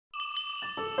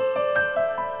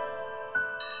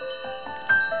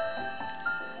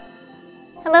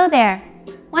Hello there!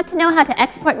 Want to know how to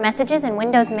export messages in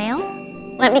Windows Mail?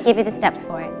 Let me give you the steps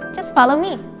for it. Just follow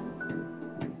me.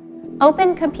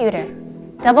 Open Computer.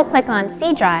 Double-click on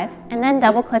C Drive and then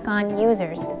double-click on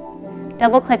Users.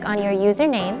 Double-click on your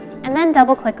username and then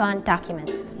double-click on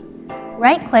Documents.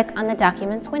 Right-click on the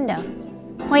Documents window.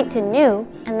 Point to New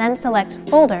and then select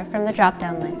Folder from the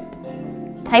drop-down list.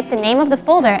 Type the name of the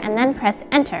folder and then press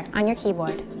Enter on your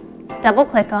keyboard.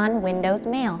 Double-click on Windows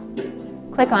Mail.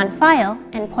 Click on File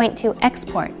and point to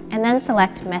Export and then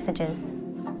select Messages.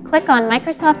 Click on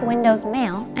Microsoft Windows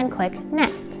Mail and click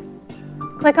Next.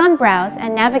 Click on Browse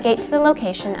and navigate to the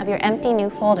location of your empty new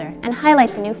folder and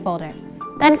highlight the new folder.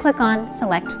 Then click on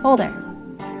Select Folder.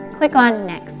 Click on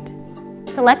Next.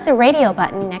 Select the radio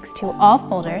button next to All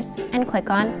Folders and click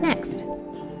on Next.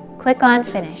 Click on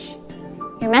Finish.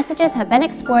 Your messages have been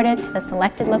exported to the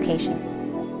selected location.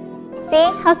 See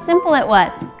how simple it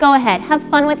was? Go ahead, have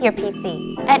fun with your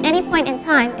PC. At any point in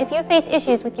time, if you face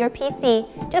issues with your PC,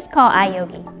 just call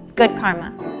iYogi. Good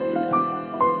karma.